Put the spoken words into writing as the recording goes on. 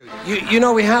You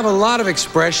know, we have a lot of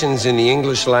expressions in the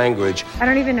English language. I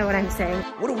don't even know what I'm saying.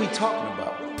 What are we talking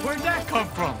about? Where'd that come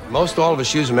from? Most all of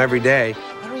us use them every day.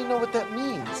 I don't even know what that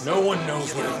means. No one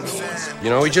knows what it means.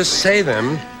 You know, we just say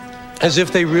them as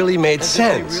if they really made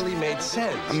sense.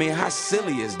 I mean, how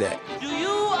silly is that? Do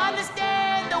you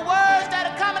understand the words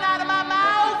that are coming out of my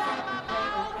mouth?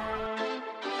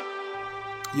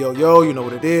 Yo, you know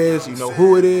what it is. You know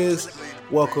who it is.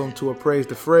 Welcome to Appraise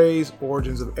the Phrase,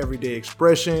 Origins of Everyday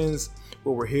Expressions,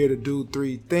 where we're here to do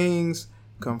three things: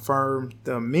 confirm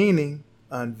the meaning,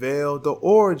 unveil the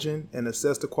origin, and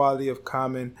assess the quality of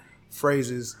common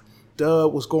phrases.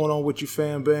 Dub, what's going on with you,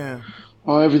 fam bam?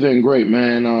 Oh, everything great,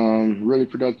 man. Really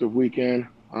productive weekend.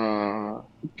 Got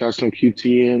some QT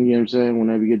in, you know what I'm saying?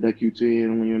 Whenever you get that QT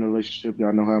in when you're in a relationship,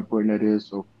 y'all know how important that is.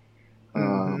 So,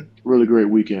 really great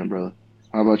weekend, brother.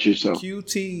 How about yourself?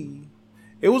 QT.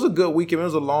 It was a good weekend. It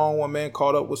was a long one, man.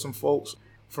 Caught up with some folks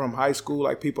from high school,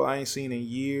 like people I ain't seen in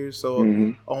years.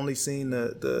 So only seen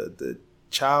the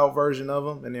child version of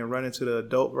them and then run into the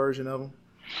adult version of them.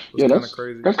 Yeah, that's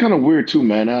crazy. That's kind of weird too,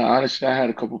 man. Honestly, I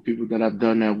had a couple of people that I've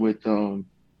done that with.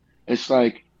 It's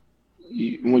like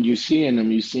when you're seeing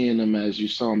them as you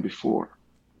saw them before.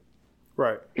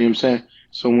 Right. You know what I'm saying?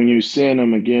 So when you're seeing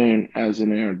them again as in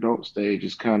their adult stage,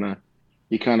 it's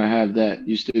you kind of have that,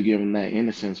 you still give them that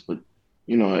innocence, but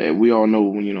you know, we all know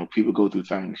when, you know, people go through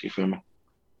things, you feel me?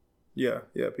 Yeah,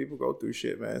 people go through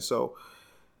shit, man. So,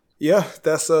 yeah,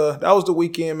 that was the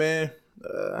weekend, man.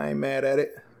 I ain't mad at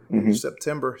it.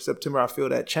 September, I feel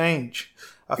that change.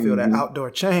 I feel that outdoor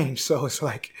change. So it's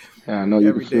like, yeah, I know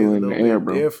you can feel it in the air,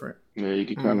 bro. Different. Yeah, you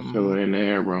can kind of feel it in the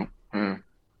air, bro. Yeah,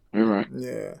 you're right.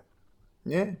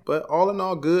 Yeah, but all in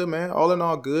all, good, man. All in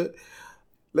all, good.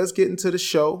 Let's get into the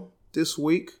show this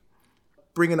week.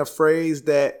 Bringing a phrase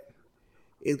that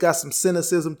it got some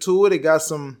cynicism to it. It got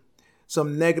some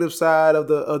negative side of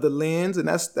the lens, and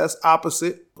that's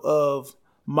opposite of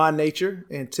my nature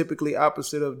and typically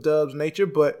opposite of Dub's nature.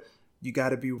 But you got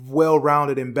to be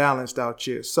well-rounded and balanced out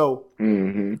here. So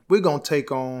we're gonna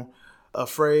take on a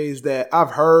phrase that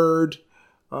I've heard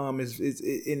is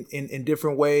in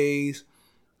different ways.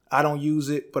 I don't use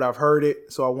it, but I've heard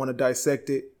it, so I want to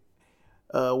dissect it.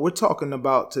 We're talking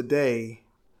about today.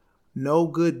 No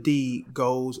good deed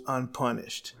goes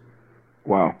unpunished.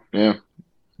 Wow. Yeah.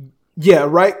 Yeah,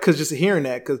 right? Because just hearing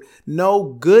that, because no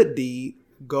good deed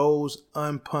goes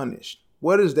unpunished.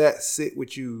 Where does that sit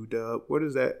with you, Dub? Where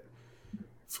does that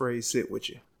phrase sit with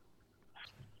you?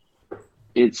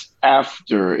 It's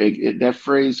after. That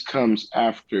phrase comes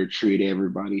after treat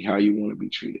everybody how you want to be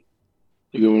treated.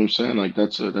 You get what I'm saying? Like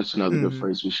that's another good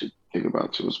phrase we should think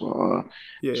about too as well.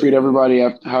 Treat everybody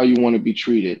after how you want to be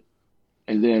treated.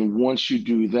 And then once you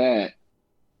do that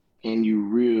and you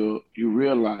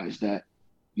realize that,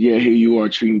 yeah, here you are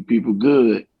treating people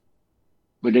good,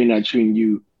 but they're not treating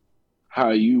you how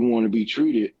you want to be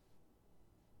treated.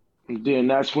 And then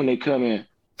that's when they come in.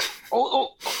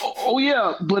 Oh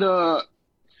yeah, but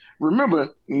remember,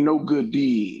 no good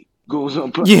deed goes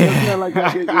unpunished. Yeah.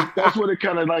 That's what it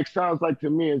kind of like sounds like to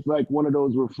me. It's like one of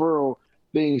those referral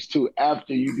things to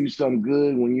after you do something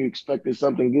good when you expected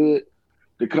something good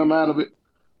to come out of it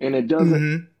and it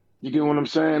doesn't. You get what I'm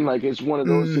saying? Like it's one of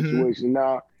those situations.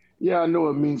 Now, yeah, I know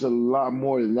it means a lot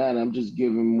more than that. I'm just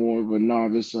giving more of a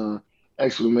novice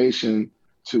explanation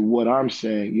to what I'm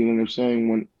saying. You know what I'm saying?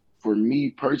 When for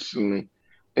me personally,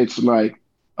 it's like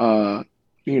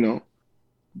you know,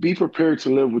 be prepared to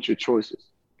live with your choices.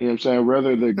 You know what I'm saying?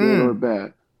 Whether they're good or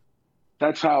bad.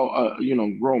 That's how you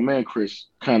know, grown man Chris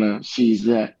kind of sees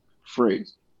that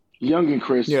phrase. Youngin'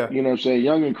 Chris, you know what I'm saying?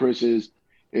 Youngin' Chris is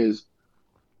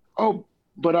oh,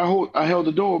 but I held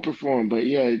the door open for him. But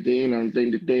yeah, they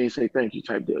didn't say thank you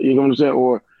type deal. You know what I'm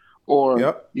saying? Or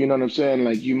you know what I'm saying?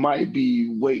 Like you might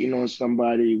be waiting on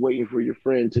somebody, waiting for your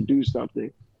friend to do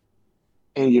something,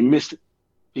 and you missed it.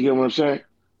 You get what I'm saying?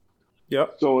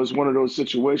 Yep. So it's one of those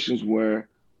situations where,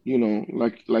 you know,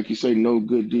 like you say, no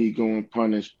good deed go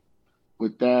unpunished.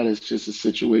 With that, it's just a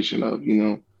situation of,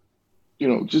 you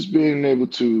know, just being able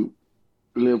to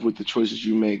live with the choices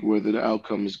you make, whether the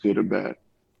outcome is good or bad.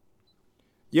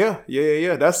 Yeah.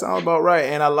 That sounds about right.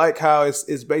 And I like how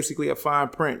it's basically a fine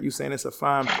print. You saying it's a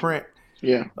fine print.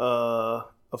 Yeah. A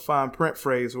fine print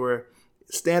phrase where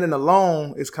standing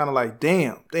alone is kind of like,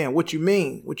 damn, what you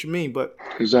mean? But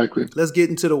exactly. Let's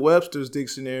get into the Webster's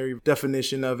dictionary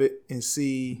definition of it and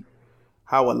see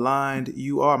how aligned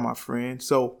you are, my friend.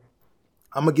 So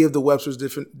I'm going to give the Webster's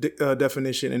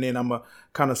definition and then I'm going to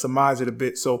kind of surmise it a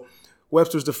bit. So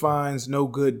Webster's defines no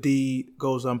good deed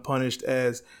goes unpunished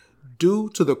as due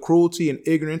to the cruelty and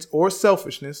ignorance or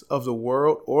selfishness of the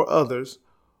world or others,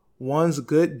 One's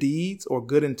good deeds or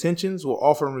good intentions will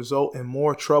often result in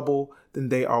more trouble than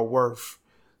they are worth.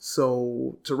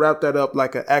 So to wrap that up,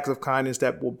 like an act of kindness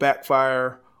that will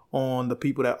backfire on the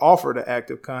people that offer the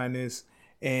act of kindness,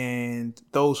 and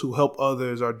those who help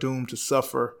others are doomed to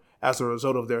suffer as a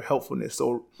result of their helpfulness.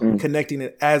 So connecting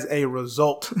it as a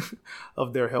result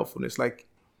of their helpfulness. Like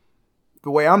the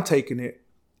way I'm taking it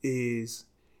is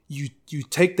you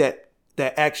take that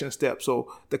action step.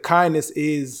 So the kindness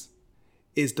is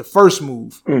the first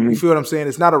move. You feel what I'm saying?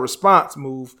 It's not a response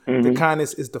move. The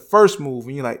kindness is the first move.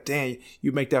 And you're like, dang,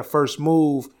 you make that first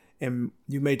move and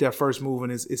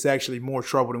it's actually more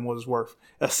trouble than what it's worth.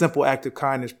 A simple act of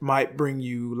kindness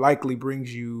likely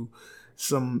brings you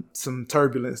some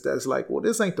turbulence that's like, well,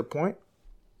 this ain't the point.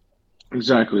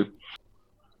 Exactly.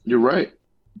 You're right.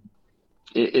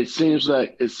 It seems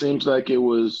like it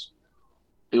was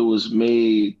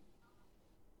made,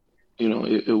 you know,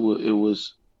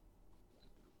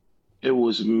 it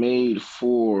was made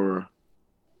for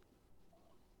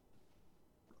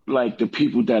like the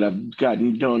people that have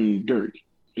gotten done dirty.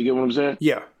 You get what I'm saying?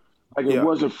 Yeah. Like it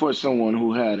wasn't for someone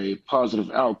who had a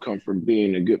positive outcome from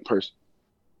being a good person.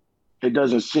 It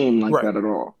doesn't seem like that at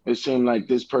all. It seemed like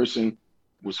this person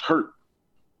was hurt.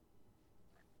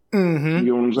 You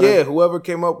get what I'm saying? Yeah, whoever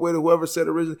came up with it, whoever said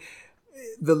originally,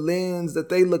 the lens that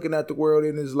they looking at the world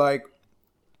in is like,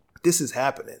 this is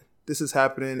happening. This is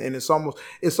happening. And it's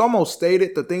almost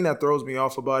stated. The thing that throws me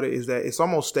off about it is that it's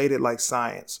almost stated like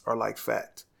science or like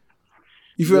fact.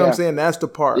 You feel what I'm saying? That's the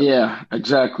part. Yeah,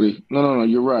 exactly. No,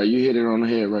 you're right. You hit it on the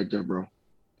head right there, bro.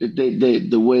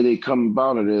 The way they come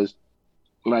about it is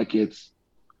like it's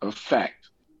a fact.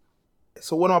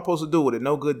 So what am I supposed to do with it?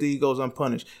 No good deed goes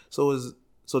unpunished. So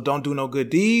don't do no good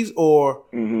deeds or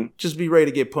just be ready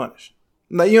to get punished.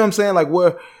 Like, you know what I'm saying? Like,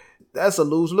 that's a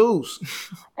lose-lose.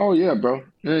 Oh yeah, bro.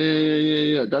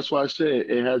 Yeah. That's why I said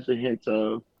it has a hint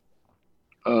of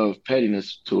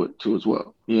pettiness to it too as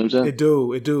well. You know what I'm saying? It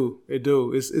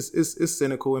do. It's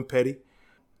cynical and petty.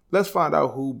 Let's find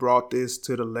out who brought this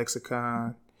to the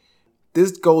lexicon.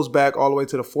 This goes back all the way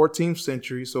to the 14th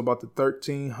century, so about the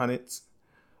 1300s.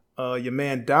 Your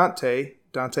man Dante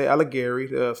Alighieri,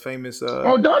 the famous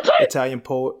Dante? Italian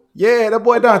poet. Yeah, that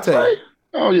boy Dante.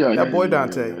 Oh yeah, that boy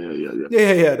Dante.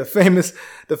 Yeah. The famous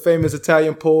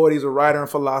Italian poet. He's a writer and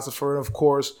philosopher, and of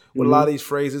course, with a lot of these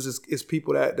phrases, is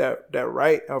people that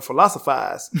write or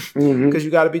philosophize because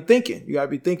you got to be thinking. You got to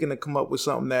be thinking to come up with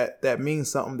something that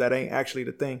means something that ain't actually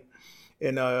the thing.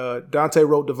 And Dante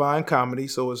wrote Divine Comedy,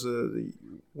 so it's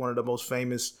one of the most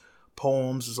famous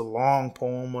poems. It's a long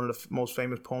poem, one of the most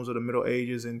famous poems of the Middle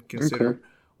Ages, and considered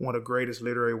one of the greatest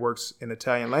literary works in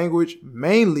Italian language,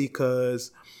 mainly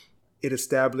because it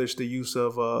established the use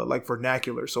of like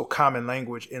vernacular, so common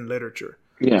language in literature.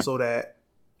 Yeah. So that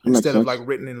instead of like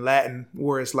written in Latin,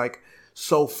 where it's like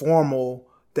so formal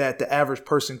that the average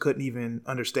person couldn't even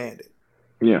understand it.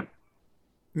 Yeah.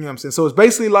 You know what I'm saying? So it's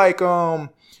basically like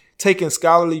taking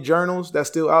scholarly journals that's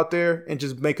still out there and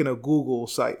just making a Google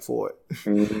site for it.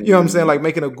 You know what I'm saying? Like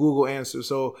making a Google answer.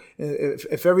 So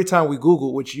if every time we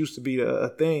Google, which used to be a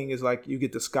thing, is like you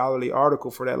get the scholarly article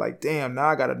for that, like, damn, now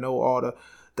I got to know all the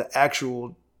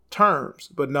actual terms.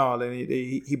 But no, then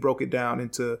he broke it down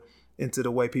into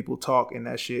the way people talk, and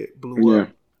that shit blew up.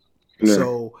 Yeah.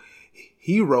 So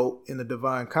he wrote in the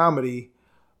Divine Comedy,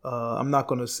 I'm not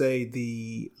going to say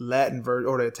the Latin version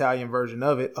or the Italian version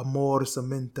of it, Amor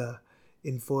Samenta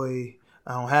in Foi.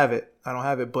 I don't have it,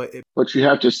 but you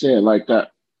have to say it like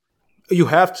that. You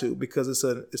have to, because it's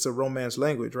a Romance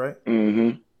language, right?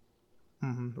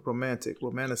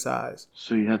 Romanticized.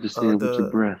 So you have to say it with your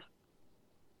breath.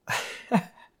 You know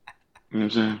what I'm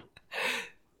saying?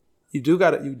 You do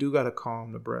gotta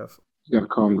calm the breath. You gotta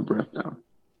calm the breath down.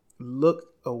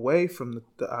 Look away from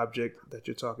the object that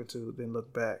you're talking to, then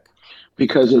look back.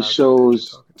 Because it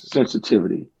shows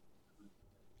sensitivity.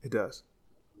 It does.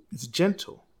 It's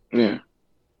gentle. Yeah.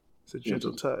 It's a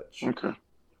gentle touch. Okay.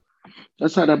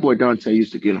 That's how that boy Dante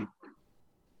used to get him.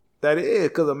 That is,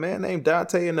 because a man named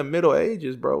Dante in the Middle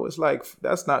Ages, bro, it's like,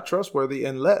 that's not trustworthy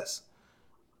unless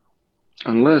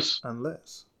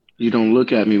you don't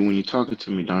look at me when you're talking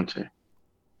to me, Dante.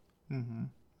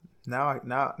 Now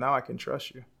I can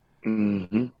trust you.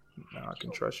 Now I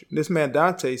can trust you. This man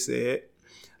Dante said,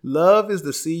 "Love is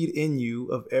the seed in you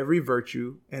of every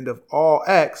virtue and of all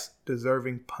acts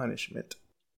deserving punishment."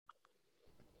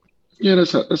 Yeah, that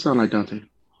sound like Dante.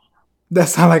 That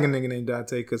sound like a nigga named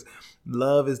Dante, because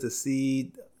love is the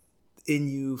seed in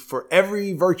you for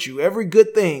every virtue, every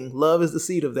good thing. Love is the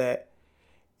seed of that,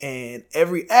 and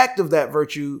every act of that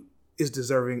virtue is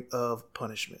deserving of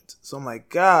punishment. So I'm like,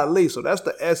 golly. So that's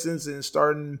the essence, and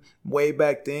starting way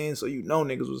back then. So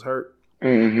niggas was hurt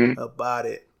about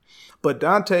it. But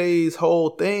Dante's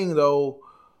whole thing, though,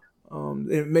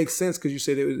 it makes sense because you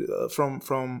said it was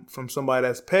from somebody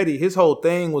that's petty. His whole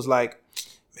thing was like,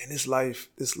 man, this life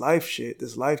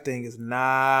thing is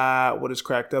not what it's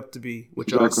cracked up to be.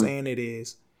 What y'all saying it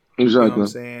is. Exactly. You know what I'm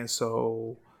saying?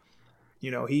 So,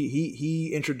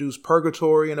 he introduced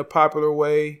purgatory in a popular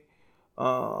way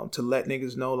to let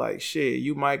niggas know, like, shit,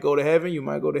 you might go to heaven, you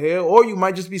might go to hell, or you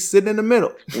might just be sitting in the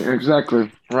middle.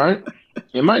 Exactly. Right?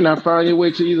 You might not find your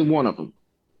way to either one of them.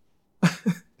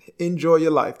 Enjoy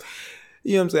your life.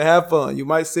 You know what I'm saying? Have fun. You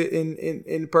might sit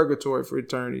in purgatory for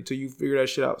eternity till you figure that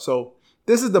shit out. So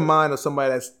this is the mind of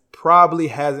somebody that's probably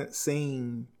hasn't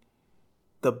seen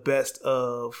the best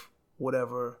of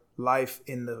whatever life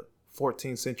in the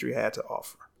 14th century had to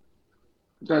offer.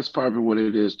 That's probably what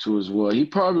it is too as well. He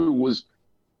probably was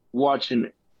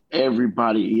watching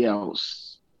everybody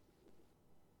else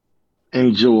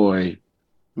enjoy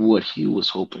what he was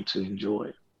hoping to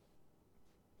enjoy.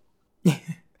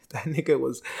 That nigga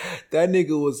was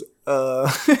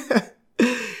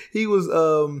he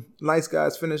was nice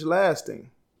guys finished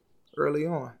lasting early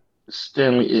on.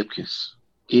 Stanley Ipkiss.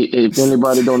 If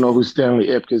anybody don't know who Stanley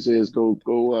Ipkiss is, go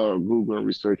Google and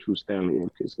research who Stanley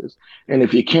Ipkiss is. And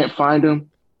if you can't find him,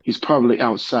 he's probably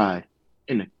outside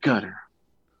in the gutter.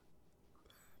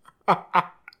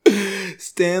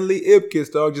 Stanley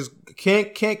Ipkiss, dog, just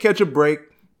can't catch a break.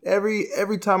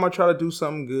 Every time I try to do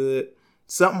something good,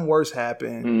 something worse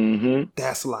happened. Mm-hmm.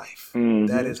 That's life. Mm-hmm.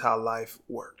 That is how life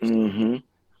works. Mm-hmm.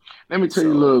 Let me tell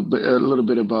you a little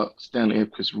bit about Stanley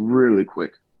Ipkiss really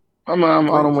quick. I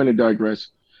don't want to digress,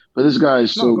 but this guy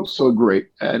is so great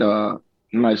at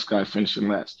Nice Guy finishing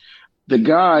last. The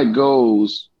guy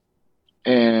goes,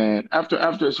 and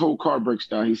after his whole car breaks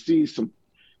down, he sees some,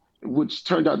 which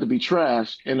turned out to be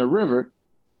trash in the river.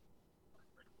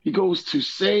 He goes to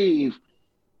save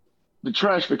the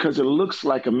trash because it looks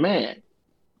like a man.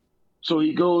 So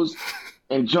he goes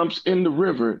and jumps in the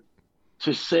river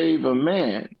to save a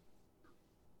man,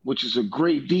 which is a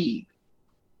great deed.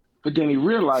 But then he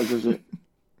realizes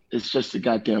it's just a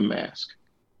goddamn mask.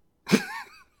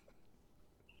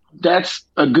 That's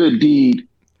a good deed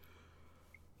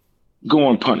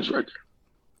going punished right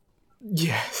there.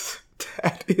 Yes,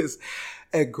 that is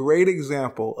a great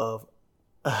example of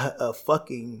a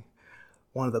fucking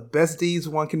one of the best deeds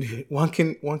one can do. One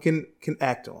can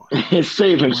act on. It's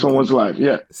saving someone's life.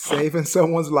 Yeah, saving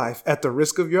someone's life at the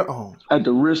risk of your own. At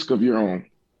the risk of your own.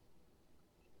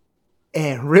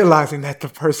 And realizing that the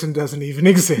person doesn't even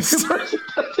exist.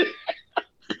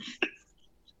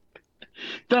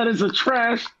 That is a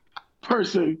trash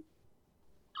person.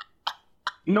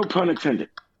 No pun intended.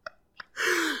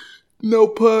 No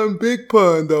pun, big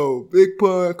pun though. Big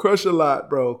pun, crush a lot,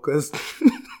 bro. Cause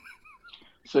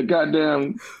it's a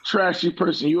goddamn trashy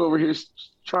person. You over here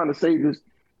trying to save this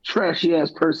trashy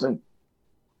ass person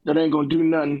that ain't gonna do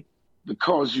nothing to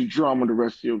cause you drama the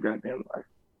rest of your goddamn life.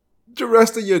 The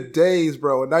rest of your days,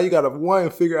 bro. And now you gotta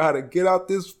figure out how to get out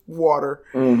this water.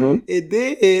 Mm-hmm. And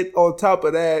then on top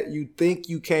of that, you think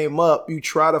you came up, you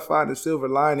try to find a silver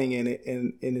lining in it,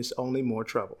 and it's only more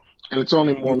trouble. And it's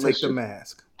only more mischief. Take the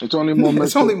mask. It's only more mischief.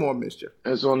 It's only more mischief.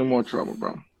 It's only more trouble,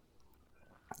 bro.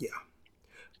 Yeah.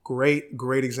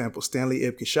 Great example. Stanley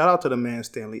Ipkiss. Shout out to the man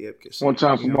Stanley Ipkiss. One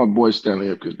time for my boy Stanley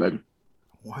Ipkiss, baby.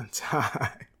 One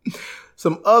time.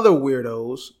 Some other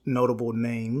weirdos, notable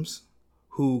names,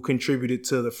 who contributed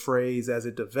to the phrase as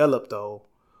it developed, though,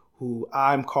 who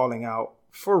I'm calling out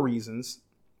for reasons.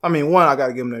 I mean, one, I got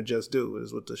to give them their just due,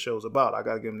 is what the show's about. I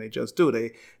got to give them their just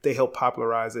due. They helped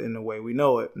popularize it in the way we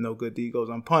know it. No good deed goes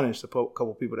unpunished. A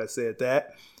couple people that said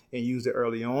that and used it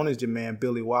early on is your man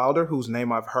Billy Wilder, whose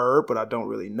name I've heard, but I don't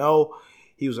really know.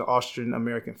 He was an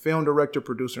Austrian-American film director,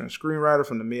 producer, and screenwriter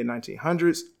from the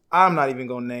mid-1900s. I'm not even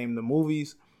going to name the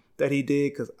movies that he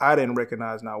did because I didn't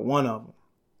recognize not one of them.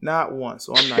 Not one.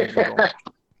 So I'm not even going.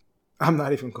 I'm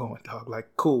not even going, dog. Like,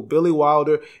 cool. Billy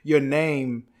Wilder, your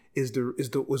name is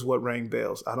what rang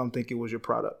bells. I don't think it was your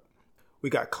product. We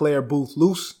got Claire Booth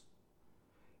Luce,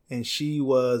 and she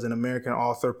was an American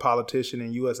author, politician,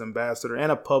 and U.S. ambassador,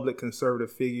 and a public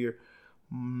conservative figure.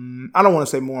 I don't want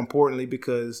to say more importantly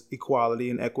because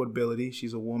equality and equitability.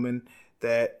 She's a woman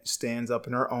that stands up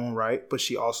in her own right, but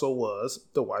she also was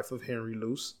the wife of Henry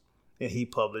Luce, and he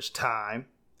published Time,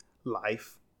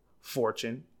 Life,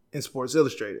 Fortune, and Sports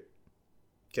Illustrated.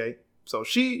 Okay, so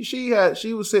she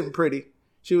was sitting pretty.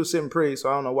 She was sitting pretty, so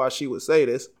I don't know why she would say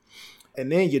this.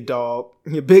 And then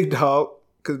your big dog,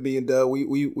 because me and Doug,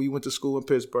 we went to school in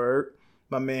Pittsburgh.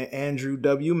 My man Andrew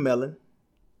W. Mellon,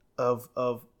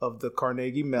 of the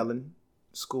Carnegie Mellon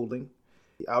schooling.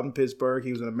 Out in Pittsburgh,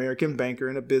 he was an American banker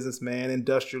and a businessman,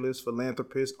 industrialist,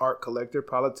 philanthropist, art collector,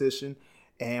 politician,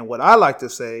 and what I like to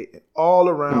say, an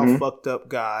all-around fucked up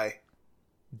guy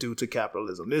due to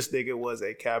capitalism. This nigga was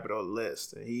a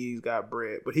capitalist, and he's got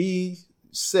bread. But he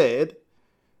said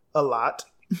a lot,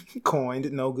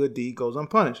 coined, no good deed goes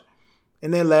unpunished.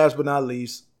 And then last but not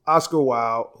least, Oscar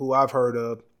Wilde, who I've heard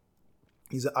of.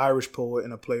 He's an Irish poet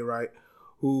and a playwright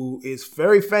who is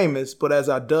very famous, but as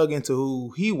I dug into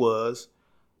who he was,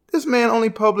 this man only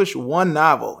published one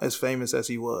novel as famous as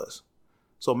he was.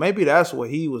 So maybe that's what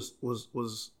he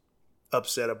was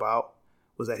upset about,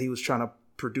 was that he was trying to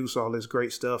produce all this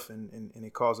great stuff and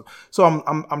it caused him. So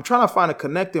I'm trying to find a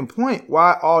connecting point.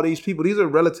 Why all these people, these are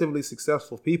relatively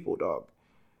successful people, dog,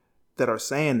 that are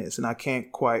saying this, and I can't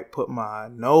quite put my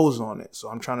nose on it. So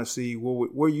I'm trying to see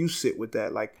where you sit with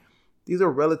that. Like, these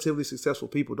are relatively successful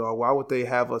people, dog. Why would they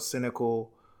have a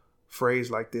cynical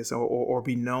phrase like this, or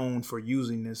be known for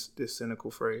using this cynical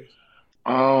phrase?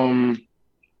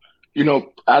 You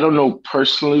know, I don't know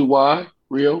personally why,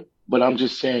 Rio, but I'm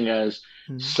just saying as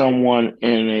someone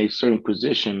in a certain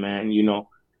position, man, you know,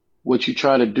 what you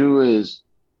try to do is,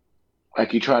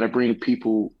 like, you try to bring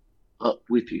people up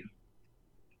with you.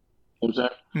 You know what I'm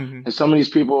saying? And some of these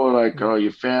people are like,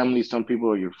 your family, some people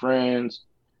are your friends,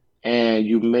 and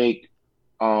you make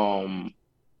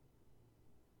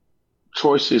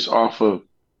choices off of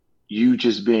you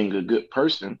just being a good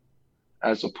person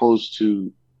as opposed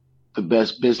to the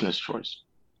best business choice.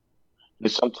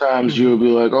 And sometimes you'll be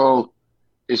like, oh,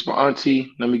 it's my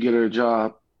auntie, let me get her a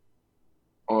job.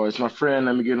 Or it's my friend,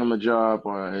 let me get him a job.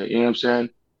 Or, you know what I'm saying?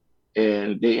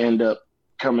 And they end up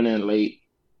coming in late,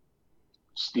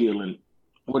 stealing,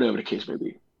 whatever the case may be.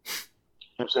 You know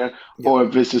what I'm saying? Yeah. Or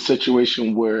if it's a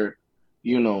situation where,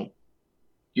 you know,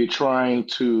 you're trying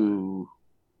to,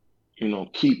 you know,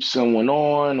 keep someone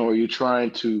on, or you're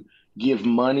trying to give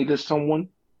money to someone.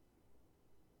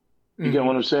 You get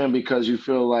what I'm saying? Because you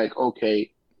feel like,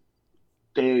 okay,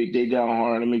 they down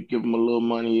hard, let me give them a little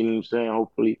money, you know what I'm saying?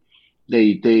 Hopefully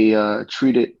they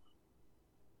treat it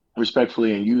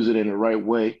respectfully and use it in the right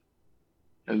way.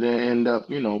 And then end up,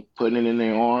 you know, putting it in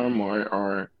their arm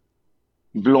or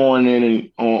blowing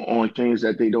it on things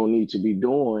that they don't need to be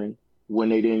doing when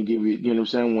they didn't give you, you know what I'm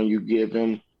saying? When you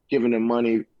giving them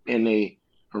money in a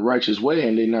righteous way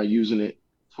and they're not using it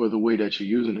for the way that you're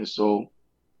using it. So,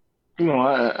 you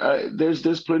know,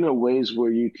 there's plenty of ways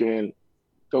where you can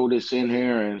throw this in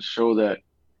here and show that,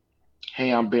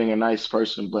 hey, I'm being a nice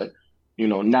person, but, you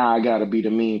know, now I got to be the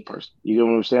mean person. You know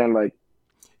what I'm saying? Like,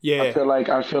 yeah, I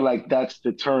feel like that's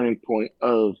the turning point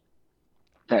of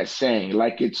that saying.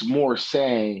 Like, it's more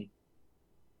saying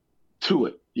to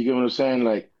it. You get what I'm saying?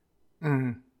 Like,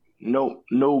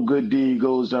 no good deed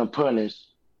goes unpunished.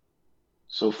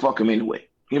 So fuck him anyway.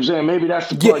 You know what I'm saying? Maybe that's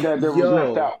the part that was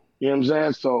left out. You know what I'm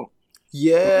saying? So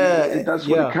yeah, that's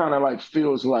what it kind of like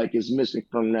feels like is missing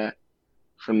from that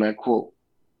quote.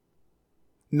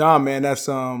 Nah, man, that's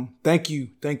thank you.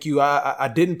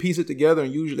 I didn't piece it together,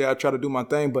 and usually I try to do my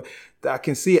thing, but I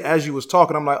can see it as you was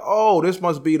talking. I'm like, oh, this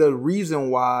must be the reason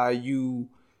why you,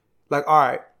 like, all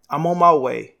right, I'm on my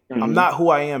way. I'm not who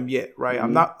I am yet, right?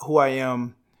 I'm not who I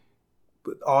am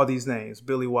with all these names: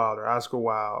 Billy Wilder, Oscar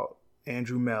Wilde,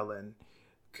 Andrew Mellon,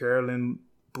 Carolyn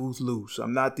Booth Luce.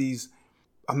 I'm not this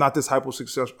hyper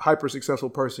successful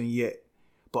person yet.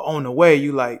 But on the way,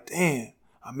 you like, damn,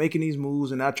 I'm making these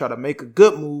moves, and I try to make a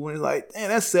good move, and it's like, damn,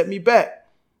 that set me back.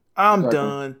 I'm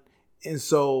done. And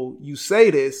so you say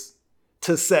this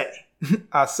to say,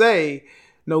 I say,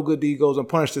 no good deed goes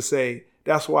unpunished, to say,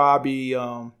 that's why I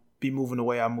be moving the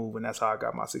way I move, and that's how I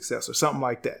got my success, or something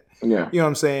like that. Yeah. You know what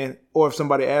I'm saying? Or if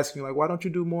somebody asks you, like, why don't you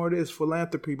do more of this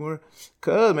philanthropy?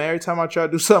 Because, man, every time I try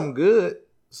to do something good,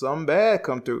 something bad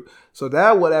come through. So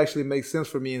that would actually make sense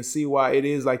for me, and see why it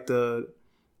is like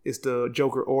it's the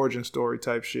Joker origin story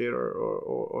type shit,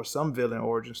 or some villain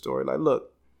origin story. Like,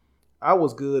 look, I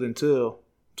was good until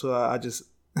I just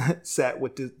sat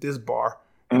with this bar,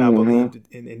 and I believed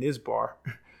in this bar.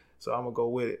 So I'm gonna go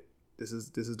with it. This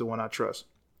is the one I trust.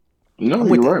 No,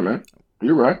 you're right, man.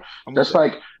 You're right. That's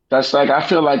like I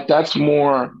feel like that's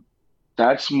more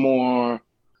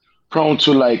prone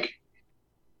to like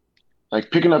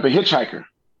picking up a hitchhiker.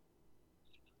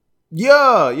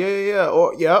 Yeah.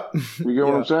 Or yep. You get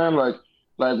what I'm saying? Like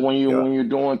when you're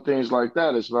doing things like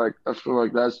that, it's like, I feel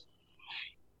like that's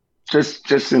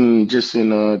just in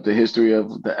the history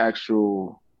of the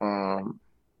actual the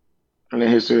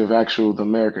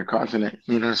American continent.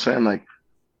 You know what I'm saying? Like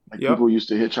people used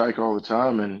to hitchhike all the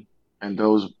time, and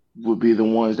those would be the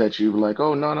ones that you were like,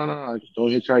 oh no, don't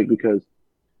hitchhike, because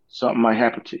something might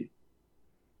happen to you.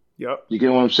 Yep. You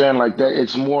get what I'm saying? Like that,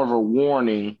 it's more of a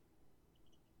warning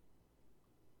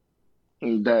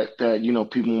that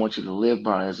people want you to live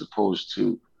by, as opposed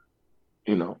to,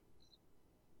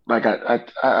 like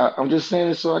I'm just saying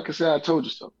this so I can say I told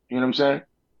you so. You know what I'm saying?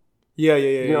 Yeah.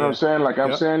 You know what I'm saying? Like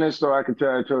I'm Yep. saying this so I can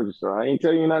tell I told you so. I ain't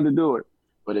telling you not to do it,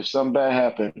 but if something bad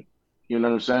happened, you know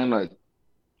what I'm saying? Like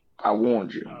I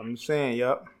warned you. I'm saying,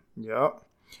 yep.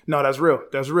 No, that's real.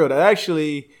 That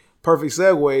actually perfect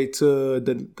segue to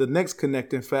the next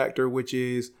connecting factor, which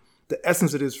is the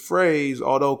essence of this phrase,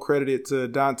 although credited to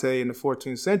Dante in the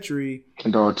 14th century.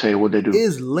 And I'll tell you what they do.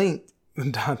 Is linked,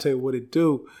 Dante, what it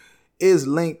do, is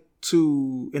linked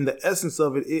to, in the essence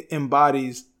of it, it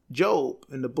embodies Job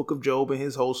in the book of Job and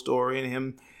his whole story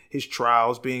and his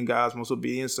trials, being God's most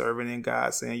obedient servant, and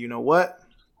God saying, you know what?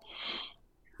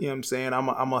 You know what I'm saying? I'm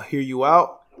going to hear you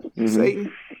out,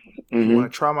 Satan. You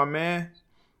want to try my man?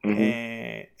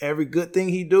 And every good thing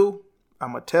he do,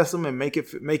 I'm going to test him and make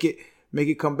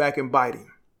it come back and bite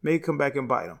him. Make it come back and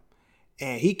bite him.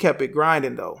 And he kept it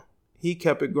grinding, though.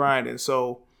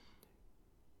 So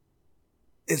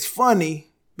it's funny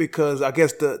because I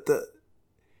guess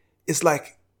it's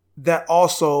like that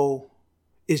also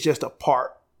is just a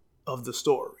part of the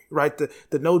story, right?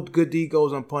 The no good deed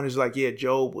goes unpunished. Like, yeah,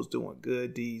 Job was doing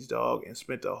good deeds, dog, and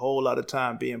spent a whole lot of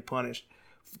time being punished.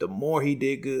 The more he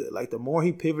did good, like the more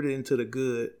he pivoted into the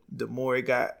good, the more it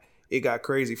got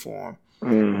crazy for him.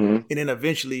 And then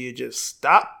eventually it just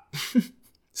stopped.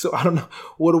 So I don't know,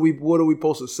 what are we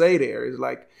supposed to say there? Is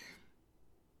like,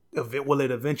 will it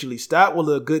eventually stop?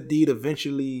 Will a good deed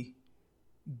eventually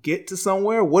get to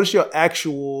somewhere? What is your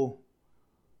actual,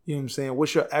 you know what I'm saying?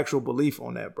 What's your actual belief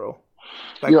on that, bro?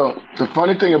 Like, the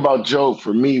funny thing about Job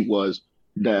for me was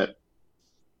that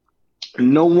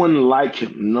no one like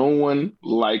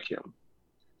him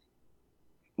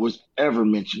was ever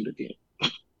mentioned again.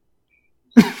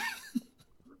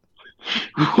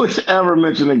 Was ever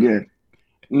mentioned again.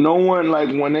 No one, like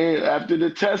when after the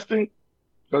testing,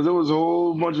 because there was a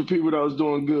whole bunch of people that was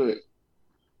doing good.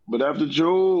 But after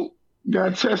Job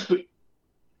got tested,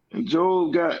 and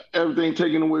Job got everything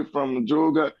taken away from him,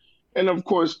 and of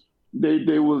course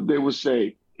they would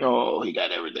say, oh, he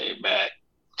got everything back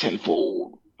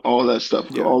tenfold, all that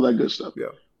stuff, all that good stuff. Yeah.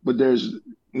 But there's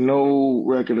no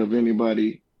record of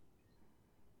anybody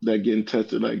that getting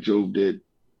tested like Job did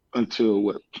until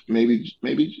what? Maybe Jesus?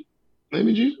 Maybe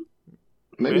Jesus?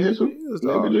 Maybe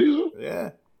Jesus? Yeah.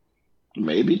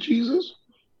 Maybe Jesus?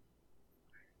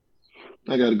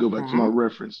 I got to go back to my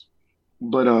reference.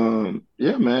 But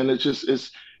yeah, man,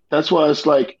 that's why it's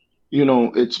like,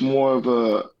 it's more of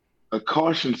a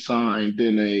caution sign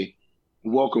than a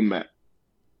welcome mat.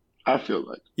 I feel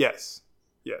like. Yes.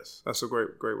 That's a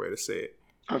great way to say it.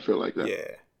 I feel like that.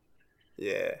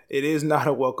 Yeah. It is not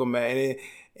a welcome mat, and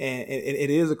it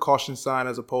is a caution sign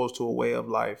as opposed to a way of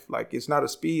life. Like, it's not a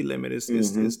speed limit. It's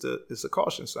a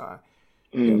caution sign.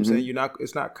 You know what I'm saying?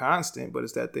 It's not constant, but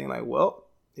it's that thing like, well,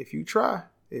 if you try,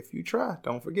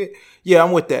 don't forget. Yeah,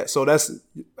 I'm with that. So that's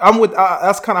kind of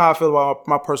how I feel about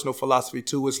my personal philosophy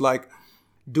too. It's like,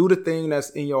 do the thing that's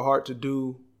in your heart to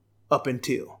do up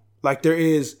until, like,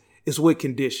 it's with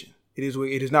condition. It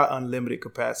is not unlimited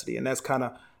capacity. And that's kind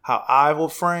of how I will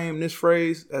frame this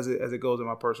phrase as it goes in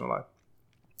my personal life.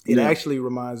 It actually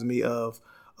reminds me of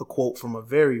a quote from a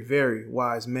very, very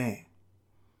wise man.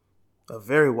 A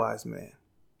very wise man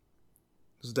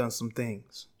who's done some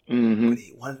things.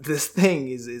 But this thing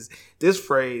is this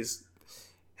phrase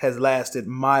has lasted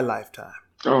my lifetime.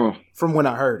 From when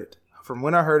I heard it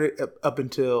up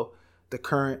until the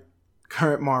current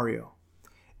Mario.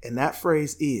 And that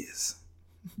phrase is,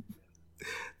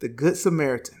 the Good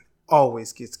Samaritan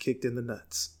always gets kicked in the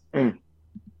nuts. That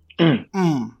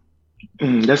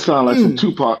sounds like some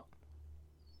Tupac.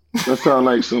 That sounds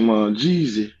like some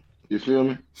Jeezy. You feel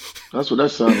me? That's what that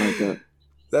sounds like.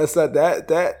 That's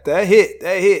that hit.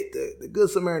 The Good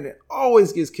Samaritan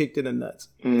always gets kicked in the nuts.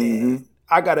 And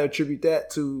I gotta attribute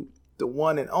that to the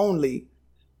one and only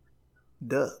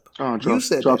Dub. You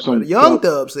said that. Young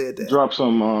Dub said that. Drop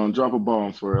a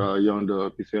bomb for Young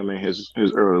Dub. You feel me? His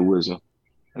early wisdom.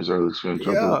 His early experience.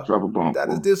 Drop a bomb. That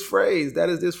is this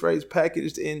phrase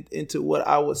packaged into what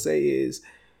I would say is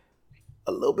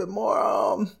a little bit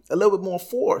more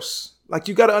force. Like,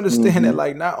 you got to understand that,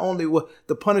 like, not only what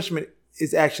the punishment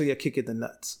is actually a kick in the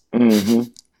nuts.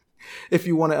 If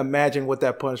you want to imagine what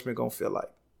that punishment gonna feel like,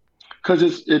 because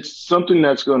it's something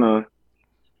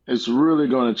it's really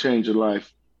gonna change your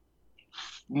life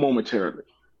momentarily.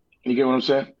 You get what I'm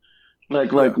saying?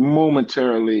 Like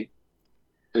momentarily,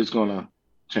 it's gonna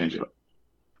change it up.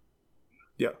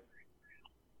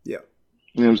 Yeah.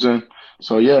 You know what I'm saying?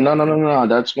 So yeah, no.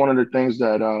 That's one of the things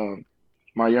that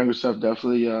my younger self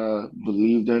definitely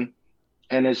believed in,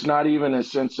 and it's not even a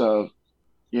sense of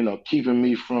keeping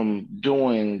me from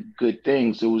doing good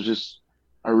things. It was just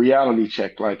a reality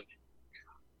check. Like,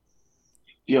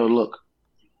 look,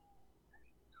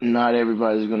 not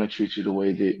everybody's gonna treat you the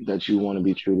way that you want to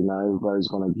be treated. Not everybody's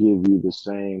gonna give you the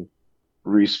same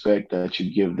respect that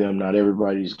you give them. Not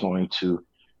everybody's going to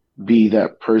be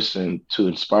that person to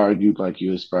inspire you like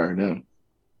you inspire them.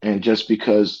 And just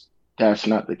because that's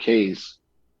not the case,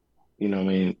 what I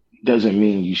mean, doesn't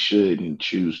mean you shouldn't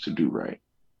choose to do right.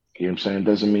 You know what I'm saying?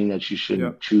 Doesn't mean that you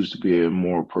shouldn't choose to be a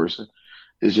moral person.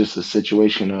 It's just a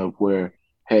situation of where,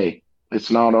 hey,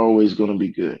 it's not always going to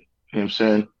be good. You know what I'm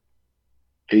saying?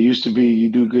 It used to be you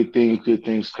do good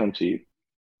things come to you.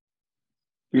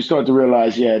 You start to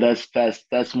realize, yeah,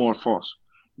 that's more false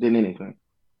than anything.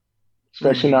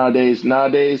 Especially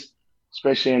nowadays,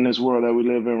 especially in this world that we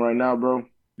live in right now, bro,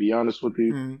 be honest with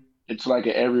you, it's like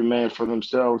every man for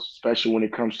themselves, especially when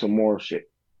it comes to moral shit.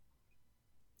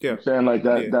 Yeah. I'm saying like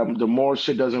that the moral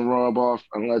shit doesn't rub off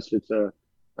unless it's a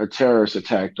terrorist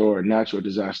attack or a natural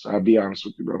disaster. I'll be honest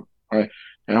with you, bro. All right.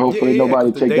 And hopefully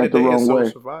nobody take that the wrong way.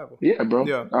 Survival. Yeah, bro.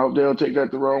 Yeah. I hope they don't take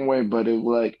that the wrong way. But it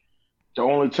was like the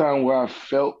only time where I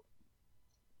felt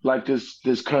like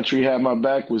this country had my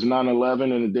back was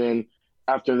 9/11, and then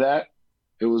after that,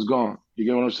 it was gone. You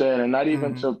get what I'm saying? And not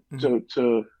even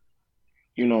to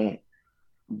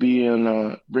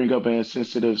bring up an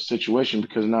insensitive situation,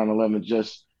 because 9/11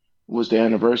 just was the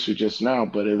anniversary just now,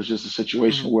 but it was just a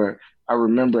situation where I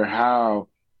remember how,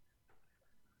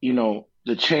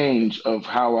 the change of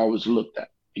how I was looked at.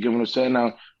 You get what I'm saying?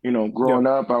 Now, growing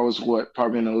up, I was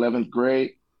probably in 11th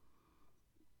grade,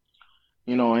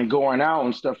 and going out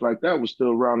and stuff like that was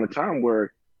still around the time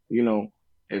where,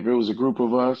 if it was a group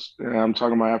of us, and I'm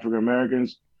talking about African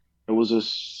Americans, it was a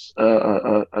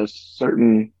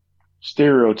certain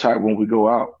stereotype when we go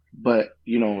out. But,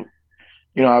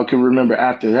 I can remember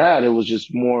after that, it was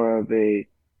just more of a,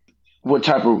 what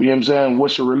type of,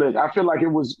 what's your religion? I feel like it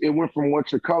went from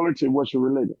what's your color to what's your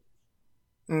religion.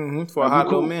 For a hot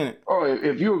little minute. Oh,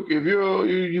 if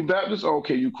you Baptist,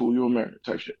 okay, you cool, you American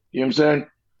type shit. You know what I'm saying?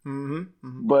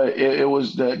 But it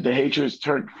was the hatred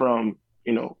turned from,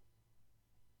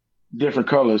 different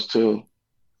colors to,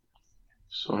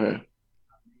 so hey.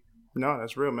 No,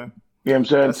 that's real, man. You know what I'm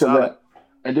saying? That's to solid. That.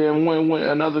 And then when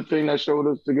another thing that showed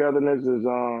us togetherness is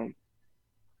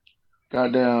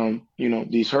goddamn,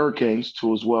 these hurricanes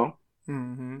too as well.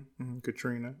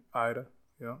 Katrina, Ida,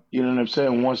 yeah. You know what I'm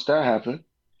saying? Once that happened,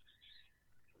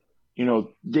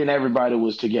 then everybody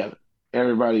was together.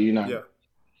 Everybody united.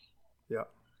 Yeah.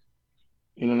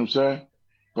 You know what I'm saying?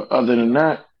 But other than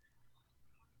that,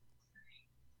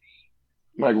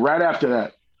 like right after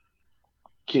that,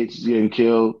 kids getting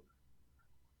killed,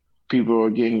 people are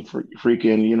getting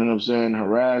freaking, you know what I'm saying,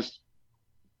 harassed.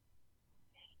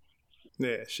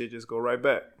 Yeah, shit just go right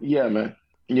back. Yeah, man.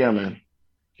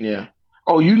 Yeah.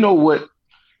 Oh, you know what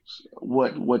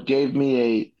gave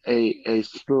me a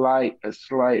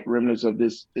slight remnants of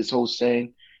this whole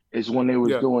saying is when they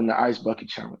was doing the ice bucket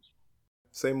challenge.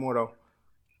 Say more though.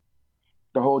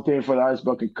 The whole thing for the ice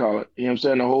bucket challenge. You know what I'm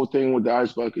saying? The whole thing with the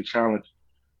ice bucket challenge.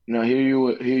 Here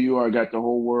you are, got the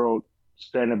whole world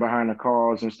standing behind the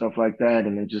cause and stuff like that,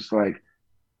 and it just like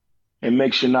it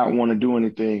makes you not want to do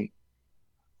anything.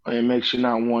 It makes you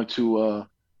not want to,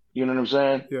 you know what I'm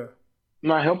saying? Yeah.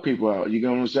 Not help people out. You get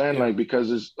what I'm saying? Yeah. Like because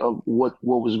it's of what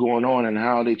was going on and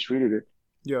how they treated it.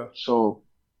 Yeah. So.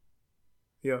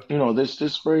 Yeah.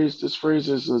 This phrase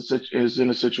is in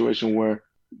a situation where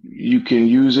you can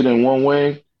use it in one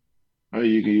way, or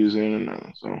you can use it in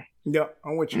another. So. Yeah,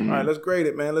 I'm with you. All right, let's grade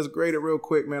it, man. Let's grade it real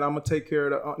quick, man. I'm gonna take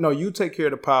care of you take care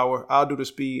of the power. I'll do the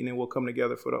speed, and then we'll come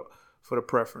together for the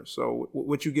preference. So,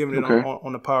 what you giving it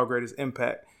on the power grade is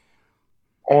impact.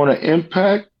 On an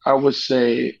impact, I would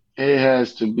say it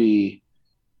has to be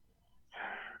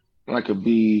like a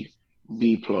B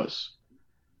plus.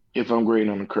 If I'm grading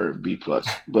on the curve, B plus,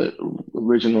 but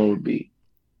original would be,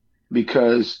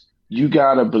 because you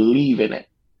gotta believe in it.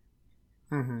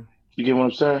 You get what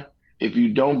I'm saying? If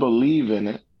you don't believe in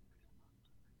it,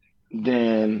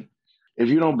 then if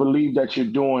you don't believe that you're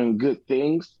doing good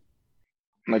things,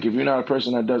 like if you're not a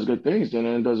person that does good things, then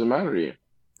it doesn't matter to you.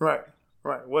 Right.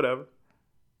 Whatever.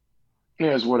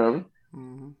 Yeah, it's whatever. You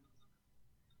know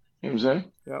what I'm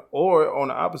saying? Yeah. Or on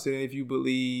the opposite, if you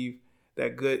believe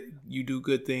that you do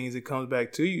good things, it comes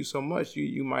back to you so much,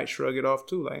 you might shrug it off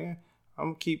too. Like,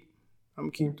 I'm keep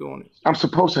doing it. I'm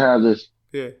supposed to have this.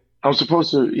 Yeah. I'm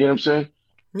supposed to, you know what I'm saying?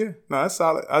 Yeah, no, that's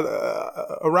solid.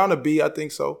 Around a B, I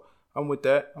think so. I'm with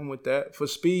that. For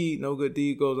speed, no good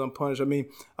deed goes unpunished. I mean,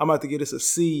 I'm about to get this a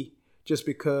C just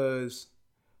because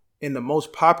in the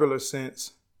most popular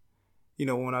sense, you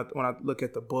know, when I look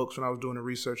at the books, when I was doing the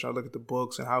research, I look at the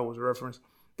books and how it was referenced,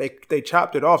 they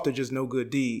chopped it off to just no good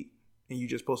deed. And you're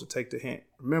just supposed to take the hint.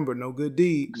 Remember, no good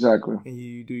deed. Exactly. And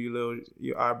you do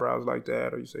your eyebrows like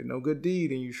that, or you say no good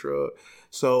deed and you shrug.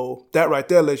 So that right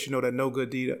there lets you know that no good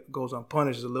deed goes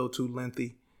unpunished is a little too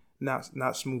lengthy, not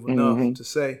smooth enough to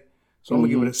say. So I'm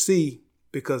gonna give it a C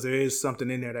because there is something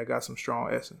in there that got some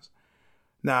strong essence.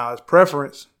 Now, as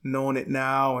preference, knowing it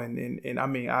now, and I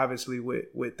mean, obviously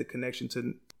with the connection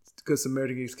to Good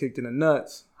Samaritan gets kicked in the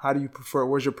nuts. How do you prefer?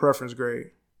 Where's your preference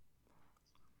grade?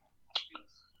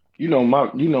 You know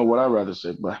what I'd rather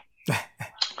say, but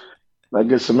like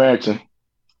Good Samaritan,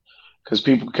 because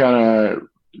people kind of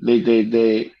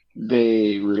they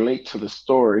relate to the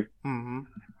story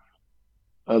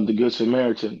of the Good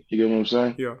Samaritan. You get what I'm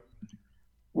saying? Yeah.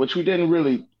 Which we didn't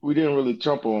really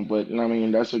jump on, but I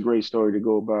mean that's a great story to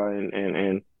go by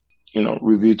and you know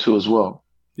review too as well.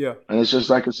 Yeah. And it's just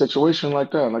like a situation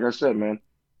like that. Like I said, man,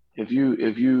 if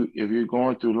you're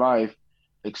going through life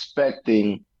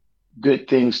expecting good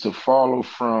things to follow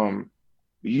from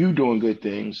you doing good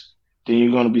things, then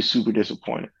you're going to be super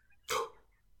disappointed.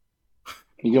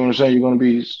 You get what I'm saying? You're going to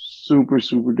be super,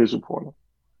 super disappointed.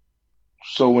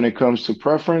 So when it comes to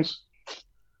preference,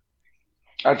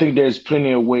 I think there's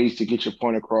plenty of ways to get your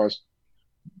point across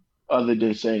other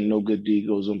than saying no good deed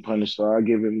goes unpunished. So I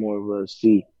give it more of a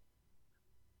C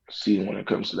when it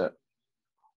comes to that.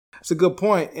 It's a good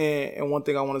point. And one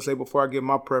thing I want to say before I give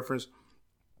my preference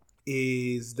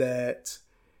is that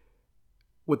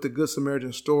with the Good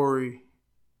Samaritan story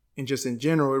and just in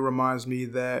general, it reminds me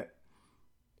that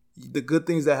the good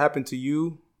things that happen to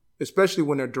you, especially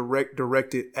when they're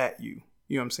directed at you,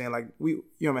 you know what I'm saying?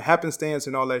 Like happenstance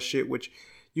and all that shit, which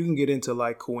you can get into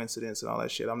like coincidence and all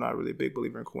that shit. I'm not really a big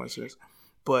believer in coincidence,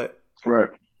 but right.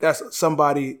 That's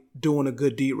somebody doing a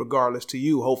good deed regardless to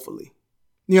you, hopefully.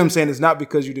 You know what I'm saying? It's not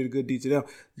because you did a good deed to them.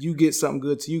 You get something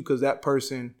good to you because that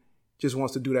person just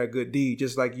wants to do that good deed,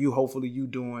 just like you, hopefully you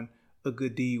doing a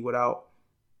good deed without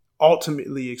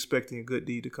ultimately expecting a good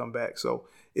deed to come back. So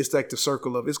it's like the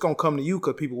circle of it's going to come to you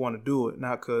because people want to do it,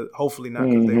 hopefully not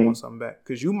because they want something back,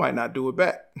 because you might not do it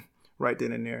back right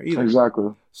then and there either. Exactly.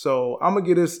 So I'm going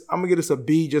to get this a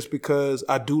B just because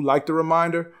I do like the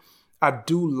reminder. I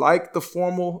do like the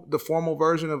formal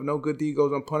version of no good deed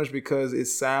goes unpunished because it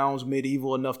sounds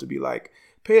medieval enough to be like,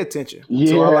 pay attention. Yeah.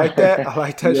 So I like that. I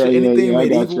like that shit. Anything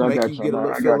medieval make you feel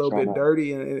a little bit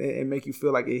dirty and make you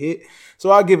feel like it hit. So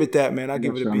I'll give it that, man. I'll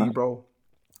give it a B, bro.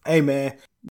 Hey, man.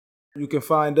 You can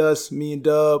find us, me and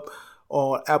Dub,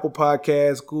 on Apple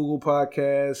Podcasts, Google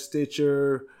Podcasts,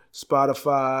 Stitcher,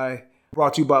 Spotify.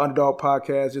 Brought to you by Underdog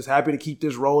Podcast. Just happy to keep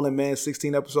this rolling, man.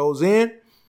 16 episodes in.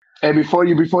 Hey, before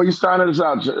you sign us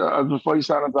out, let me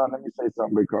say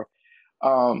something, Big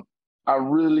Carl. I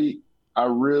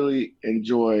really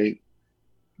enjoy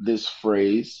this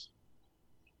phrase.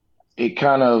 It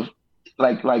kind of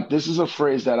like this is a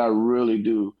phrase that I really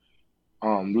do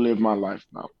live my life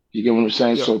about. You get what I'm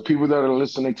saying? Yeah. So people that are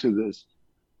listening to this,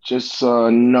 just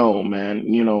know, man,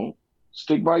 you know,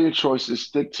 stick by your choices,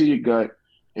 stick to your gut.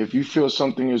 If you feel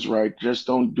something is right, just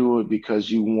don't do it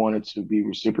because you want it to be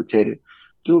reciprocated.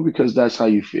 Do it because that's how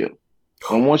you feel.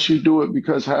 And once you do it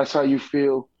because that's how you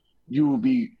feel, you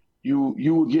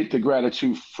will get the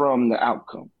gratitude from the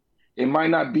outcome. It might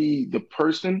not be the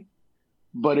person,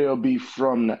 but it'll be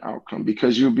from the outcome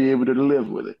because you'll be able to live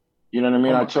with it. You know what I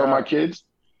mean? I tell my kids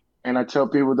and I tell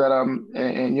people that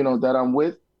I'm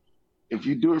with, if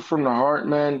you do it from the heart,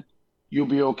 man, you'll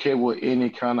be okay with any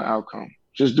kind of outcome.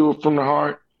 Just do it from the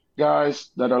heart.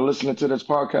 Guys that are listening to this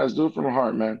podcast, do it from the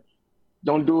heart, man.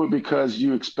 Don't do it because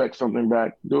you expect something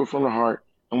back. Do it from the heart.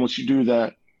 And once you do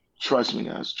that, trust me,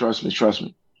 guys. Trust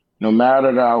me. No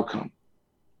matter the outcome,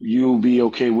 you'll be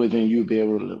okay with it and you'll be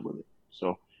able to live with it.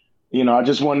 So, you know, I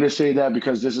just wanted to say that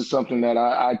because this is something that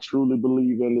I truly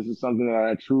believe in. This is something that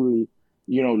I truly,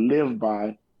 you know, live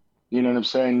by. You know what I'm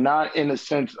saying? Not in the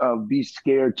sense of be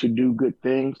scared to do good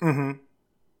things,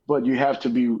 but you have to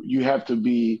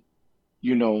be,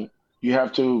 you know, you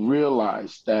have to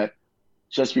realize that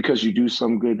just because you do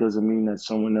something good doesn't mean that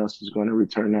someone else is going to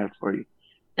return that for you.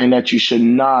 And that you should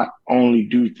not only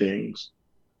do things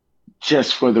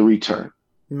just for the return.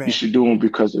 Man. You should do them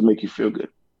because they make you feel good.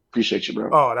 Appreciate you, bro.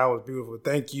 Oh, that was beautiful.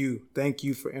 Thank you. Thank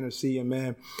you for interceding,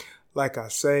 man. Like I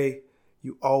say,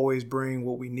 you always bring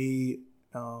what we need.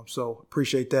 So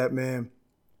appreciate that, man.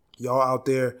 Y'all out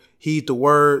there, heed the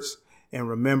words and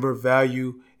remember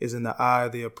value is in the eye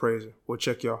of the appraiser. We'll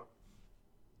check y'all.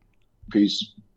 Peace.